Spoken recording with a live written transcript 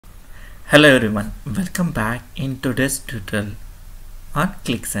Hello everyone, welcome back in today's tutorial on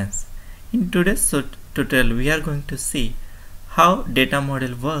Qlik Sense. In today's tutorial we are going to see how data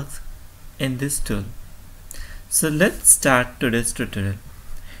model works in this tool. So let's start today's tutorial.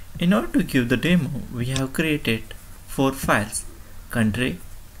 In order to give the demo, we have created 4 files: country,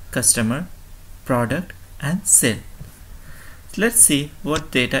 customer, product and sale. Let's see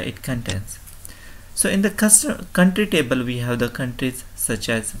what data it contains. So in the country table we have the countries such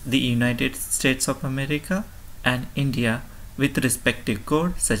as the United States of America and India with respective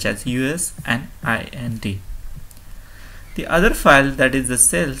code such as US and IND. The other file, that is the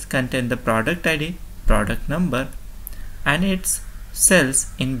sales, contain the product ID, product number and its sales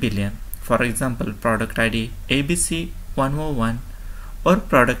in billion. For example, product ID ABC 101 or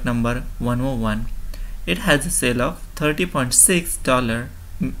product number 101. It has a sale of $30.6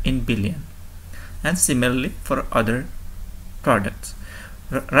 in billion. And similarly for other products.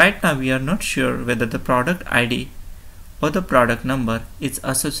 Right now we are not sure whether the product ID or the product number is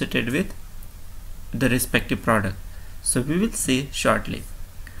associated with the respective product. So we will see shortly.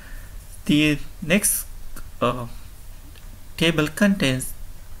 The next table contains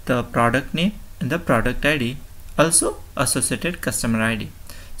the product name and the product ID, also associated customer ID.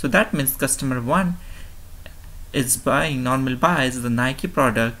 So that means customer 1 is normally buys the Nike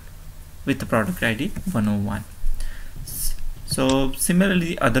product with the product ID 101. So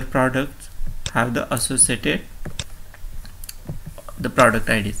similarly other products have the associated the product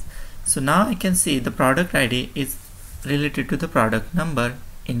IDs. So now I can see the product ID is related to the product number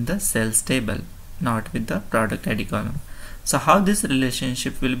in the sales table, not with the product ID column. So how this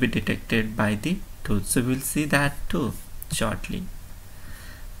relationship will be detected by the tool, so we'll see that too shortly.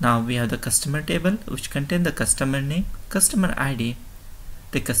 Now we have the customer table which contain the customer name, customer ID,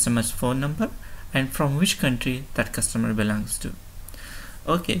 the customer's phone number and from which country that customer belongs to.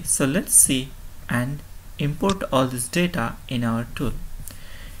 Okay, so let's see and import all this data in our tool.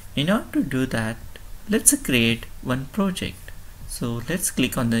 In order to do that, let's create one project. So let's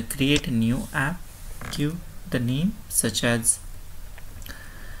click on the create a new app, give the name such as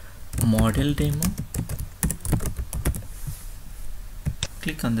model demo,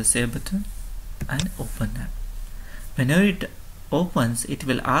 click on the save button and open that. Whenever it opens, it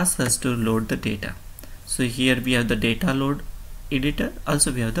will ask us to load the data. So here we have the data load editor,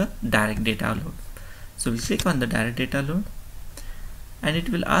 also we have the direct data load. So we'll click on the direct data load and it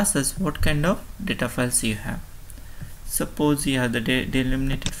will ask us what kind of data files you have. Suppose you have the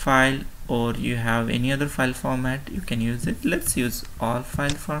delimited file or you have any other file format, you can use it. Let's use all file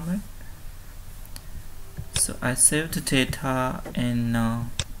format. So I saved the data in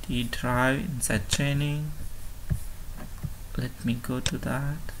the drive inside training. Let me go to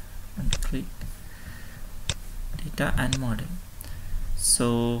that and click data and model.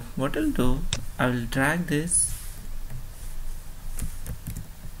 So what I'll do, I will drag this.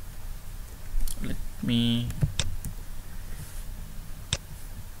 Let me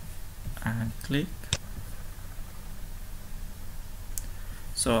and click.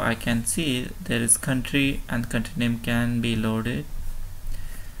 So I can see there is country and country name can be loaded.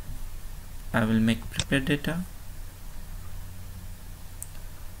 I will make prepare data.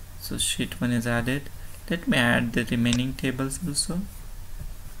 So sheet 1 is added. Let me add the remaining tables also.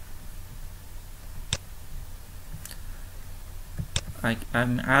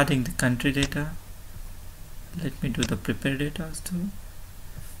 I'm adding the country data. Let me do the prepare data too.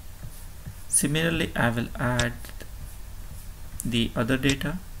 Similarly, I will add the other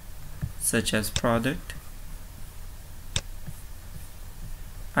data such as product.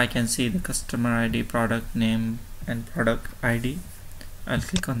 I can see the customer ID, product name and product ID. I'll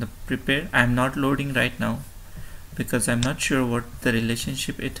click on the prepare. I'm not loading right now because I'm not sure what the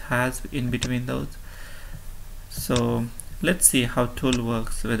relationship it has in between those. So let's see how tool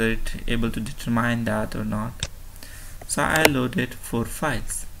works, whether it's able to determine that or not. So I loaded 4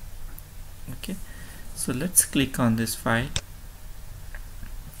 files. Okay, so let's click on this file.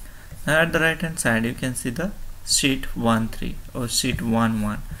 Now at the right hand side you can see the sheet 1.3 or sheet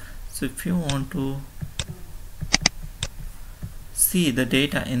 1.1. So if you want to see the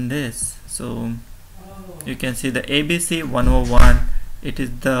data in this, so you can see the ABC 101, it is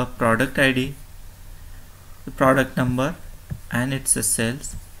the product ID, the product number and it's the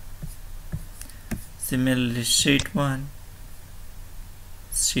sales. Similarly sheet 1,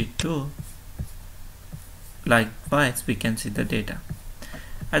 sheet 2, likewise we can see the data.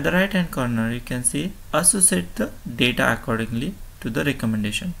 At the right hand corner you can see associate the data accordingly to the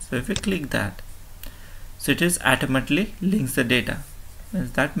recommendation. So if we click that, so it is automatically links the data.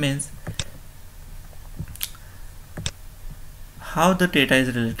 That means how the data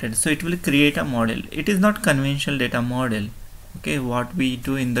is related. So it will create a model. It is not conventional data model, okay, what we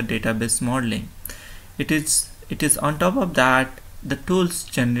do in the database modeling. It is on top of that the tools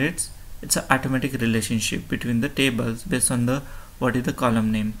generates, it's an automatic relationship between the tables based on the what is the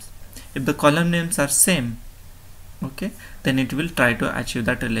column names. If the column names are same, okay, then it will try to achieve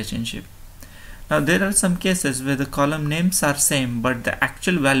that relationship. Now there are some cases where the column names are same but the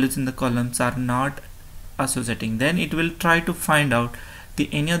actual values in the columns are not associating. Then it will try to find out the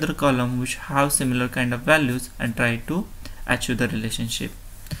any other column which have similar kind of values and try to achieve the relationship.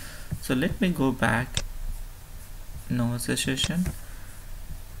 So let me go back, no association.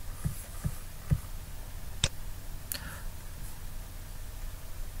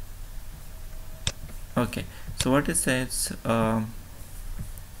 Okay, so what it says,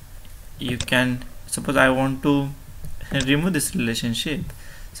 you can suppose I want to remove this relationship,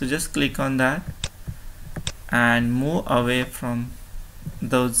 so just click on that and move away from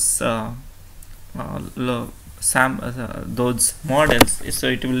those those models, so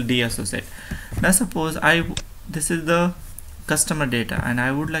it will deassociate. Now suppose this is the customer data and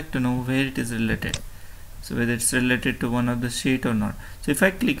I would like to know where it is related, so whether it's related to one of the sheet or not. So if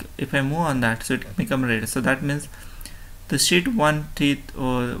I move on that, so it become red, so that means the sheet 1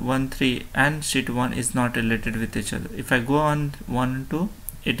 or 1 3 and sheet 1 is not related with each other. If I go on 1 and 2,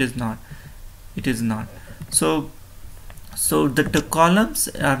 it is not. So the columns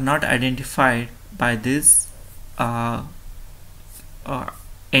are not identified by these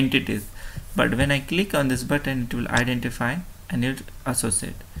entities, but when I click on this button it will identify and it will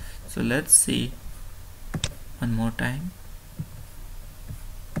associate. So let's see one more time.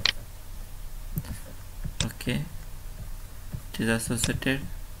 Okay, it is associated.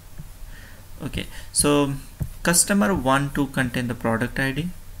 Okay, so customer 1 2 contain the product ID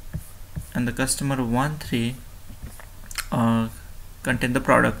and the customer 1 3 contain the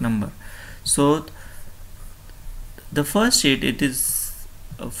product number. So the first sheet, it is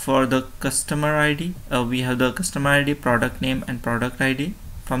for the customer ID. We have the customer ID, product name and product ID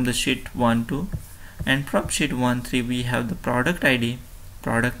from the sheet 1 2, and from sheet 1 3 we have the product ID,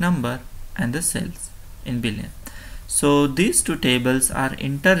 product number and the sales in billion. So these two tables are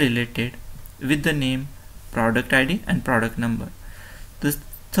interrelated with the name, product ID and product number. The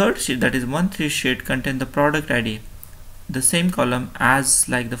third sheet, that is 1 3 sheet, contain the product ID, the same column as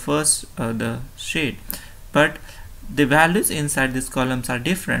like the first the sheet, but the values inside these columns are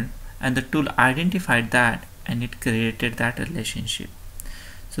different and the tool identified that and it created that relationship.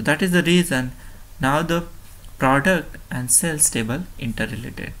 So that is the reason now the product and sales table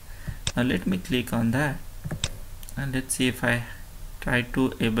interrelated. Now let me click on that and let's see if I try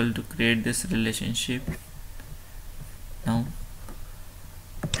to able to create this relationship. Now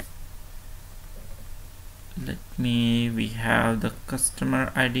we have the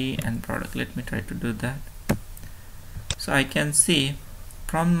customer ID and product. Let me try to do that. So I can see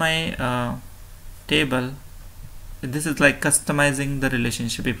from my table, this is like customizing the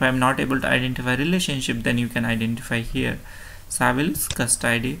relationship. If I'm not able to identify relationship, then you can identify here. So I will use cust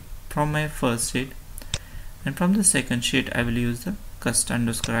ID from my first sheet, and from the second sheet I will use the cust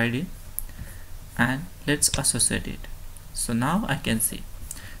underscore ID, and let's associate it. So now I can see,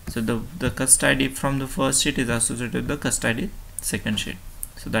 so the cust ID from the first sheet is associated with the cust ID second sheet.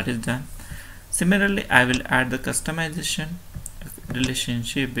 So that is done. Similarly, I will add the customization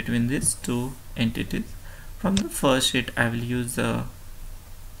relationship between these two entities. From the first sheet I will use the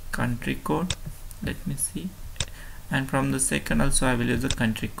country code, let me see, and from the second also I will use the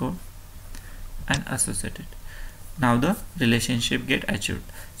country code and associate it. Now the relationship get achieved.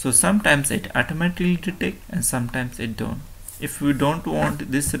 So sometimes it automatically detect and sometimes it don't. If we don't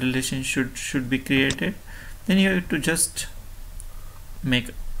want this relationship should be created, then you have to just make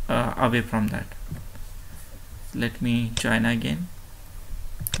away from that. Let me join again,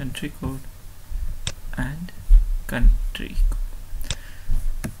 country code and country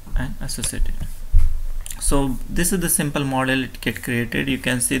and associate it. So this is the simple model it get created. You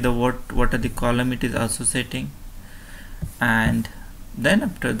can see the what are the column it is associating, and then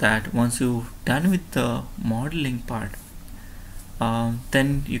after that, once you done with the modeling part,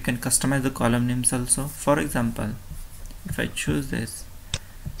 then you can customize the column names also. For example, if I choose this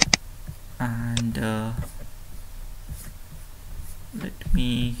and let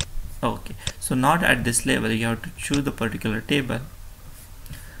me, okay, so not at this level, you have to choose the particular table,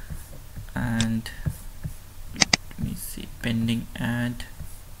 and let me see, pending and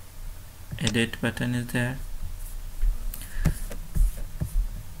edit button is there,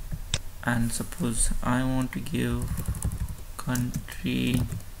 and suppose I want to give country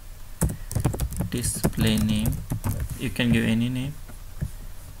display name you can give any name,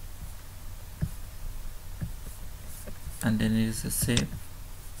 and then it is a save.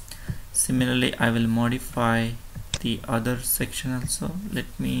 Similarly, I will modify the other section also. Let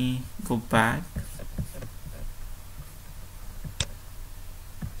me go back.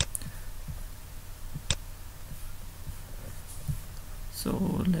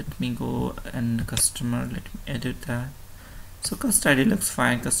 So let me go and customer, let me edit that. So customer ID looks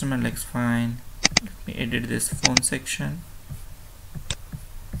fine, customer looks fine. Let me edit this phone section.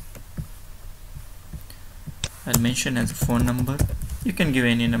 I'll mention as a phone number. You can give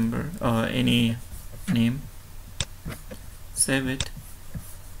any number or any name. Save it.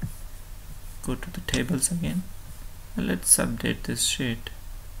 Go to the tables again. And let's update this sheet.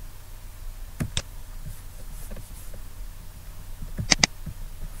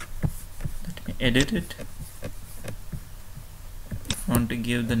 Let me edit it. If I want to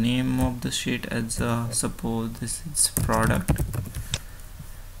give the name of the sheet as suppose this is product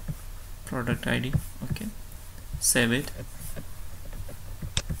ID. Okay. Save it.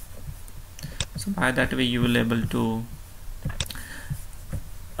 So by that way you will able to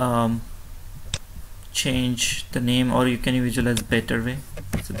change the name, or you can visualize better way.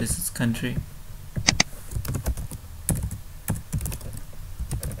 So this is country.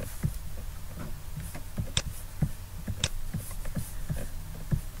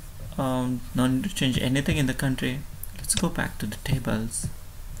 No need to change anything in the country. Let's go back to the tables.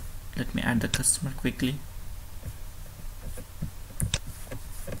 Let me add the customer quickly.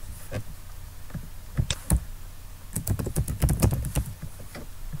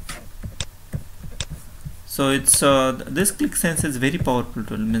 So it's this Qlik Sense is very powerful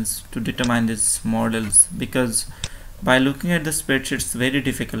tool, means to determine these models, because by looking at the spreadsheets it's very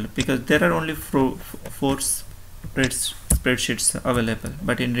difficult, because there are only four spreadsheets available,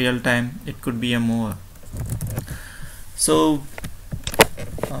 but in real time it could be a more. So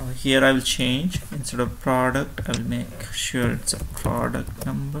here I will change, instead of product I will make sure it's a product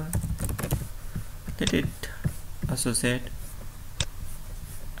number. Let it associate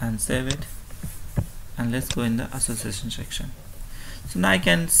and save it, and let's go in the association section. So now I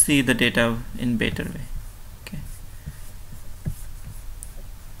can see the data in better way. Okay.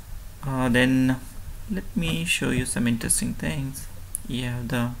 Then let me show you some interesting things. You have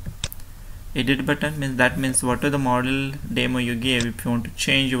the edit button, means what are the model demo you gave. If you want to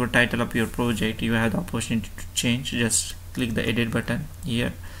change your title of your project, you have the opportunity to change. Just click the edit button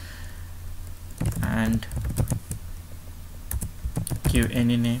here and give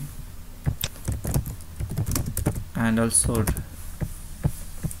any name, and also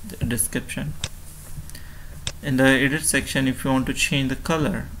the description. In the edit section, if you want to change the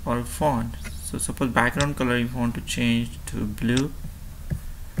color or font, so suppose background color if you want to change to blue,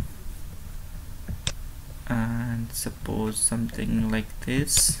 and suppose something like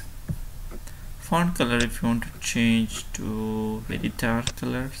this. Font color if you want to change to very dark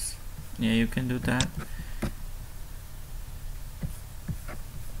colors, yeah, you can do that.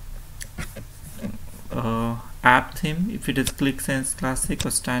 App theme, if it is Qlik Sense classic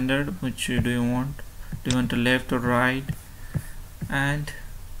or standard, which do you want? Do you want to left or right? And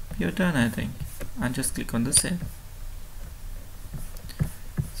you're done, I think, and just click on the save.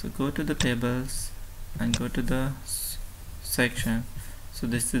 So go to the tables and go to the section. So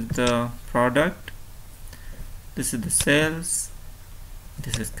this is the product, this is the sales,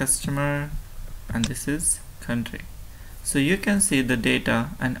 this is customer, and this is country. So you can see the data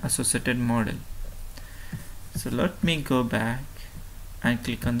and associated model. So let me go back and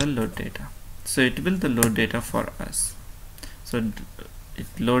click on the load data. So it will load data for us. So it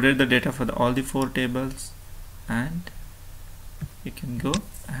loaded the data for all the 4 tables, and you can go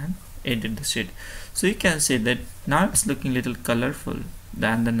and edit the sheet. So you can see that now it's looking little colorful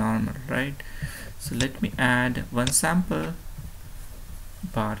than the normal, right? So let me add one sample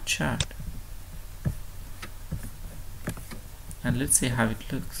bar chart, and let's see how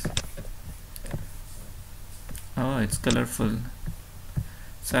it looks. Oh, it's colorful.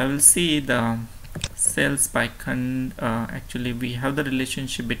 So I will see the sales by actually we have the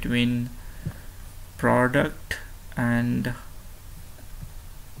relationship between product and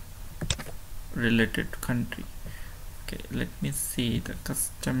related country. Okay, let me see the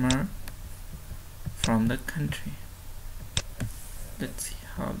customer from the country. Let's see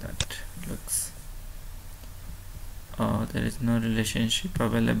how that looks. Oh, there is no relationship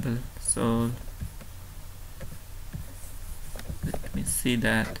available, so let me see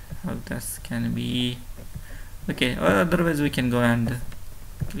that how this can be. Okay, or otherwise we can go and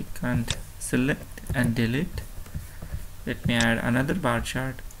click and select and delete. Let me add another bar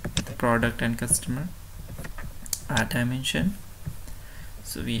chart with product and customer, add dimension.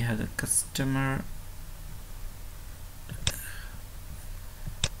 So we have the customer,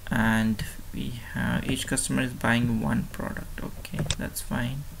 and we have each customer is buying one product. Okay, that's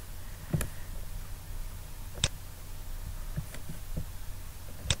fine.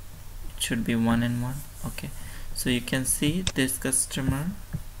 It should be 1 and 1. Okay, so you can see this customer,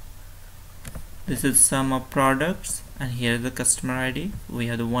 this is sum of products, and here is the customer ID. We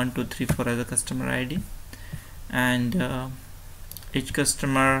have the 1 2 3 4 as a customer ID, and each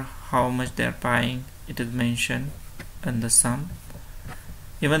customer, how much they are buying, it is mentioned in the sum.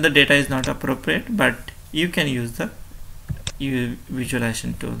 Even the data is not appropriate, but you can use the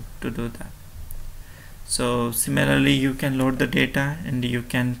visualization tool to do that. So similarly, you can load the data and you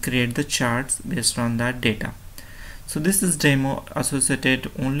can create the charts based on that data. So this is demo associated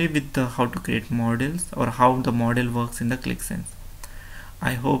only with the how to create models, or how the model works in the Qlik Sense.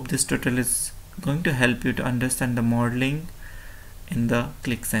 I hope this tutorial is going to help you to understand the modeling in the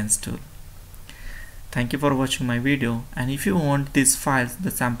Qlik Sense tool. Thank you for watching my video, and if you want these files,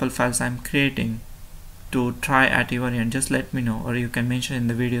 the sample files I'm creating, to try at your end, just let me know, or you can mention in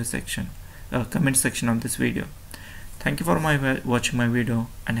the video section, comment section of this video. Thank you for watching my video,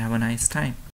 and have a nice time.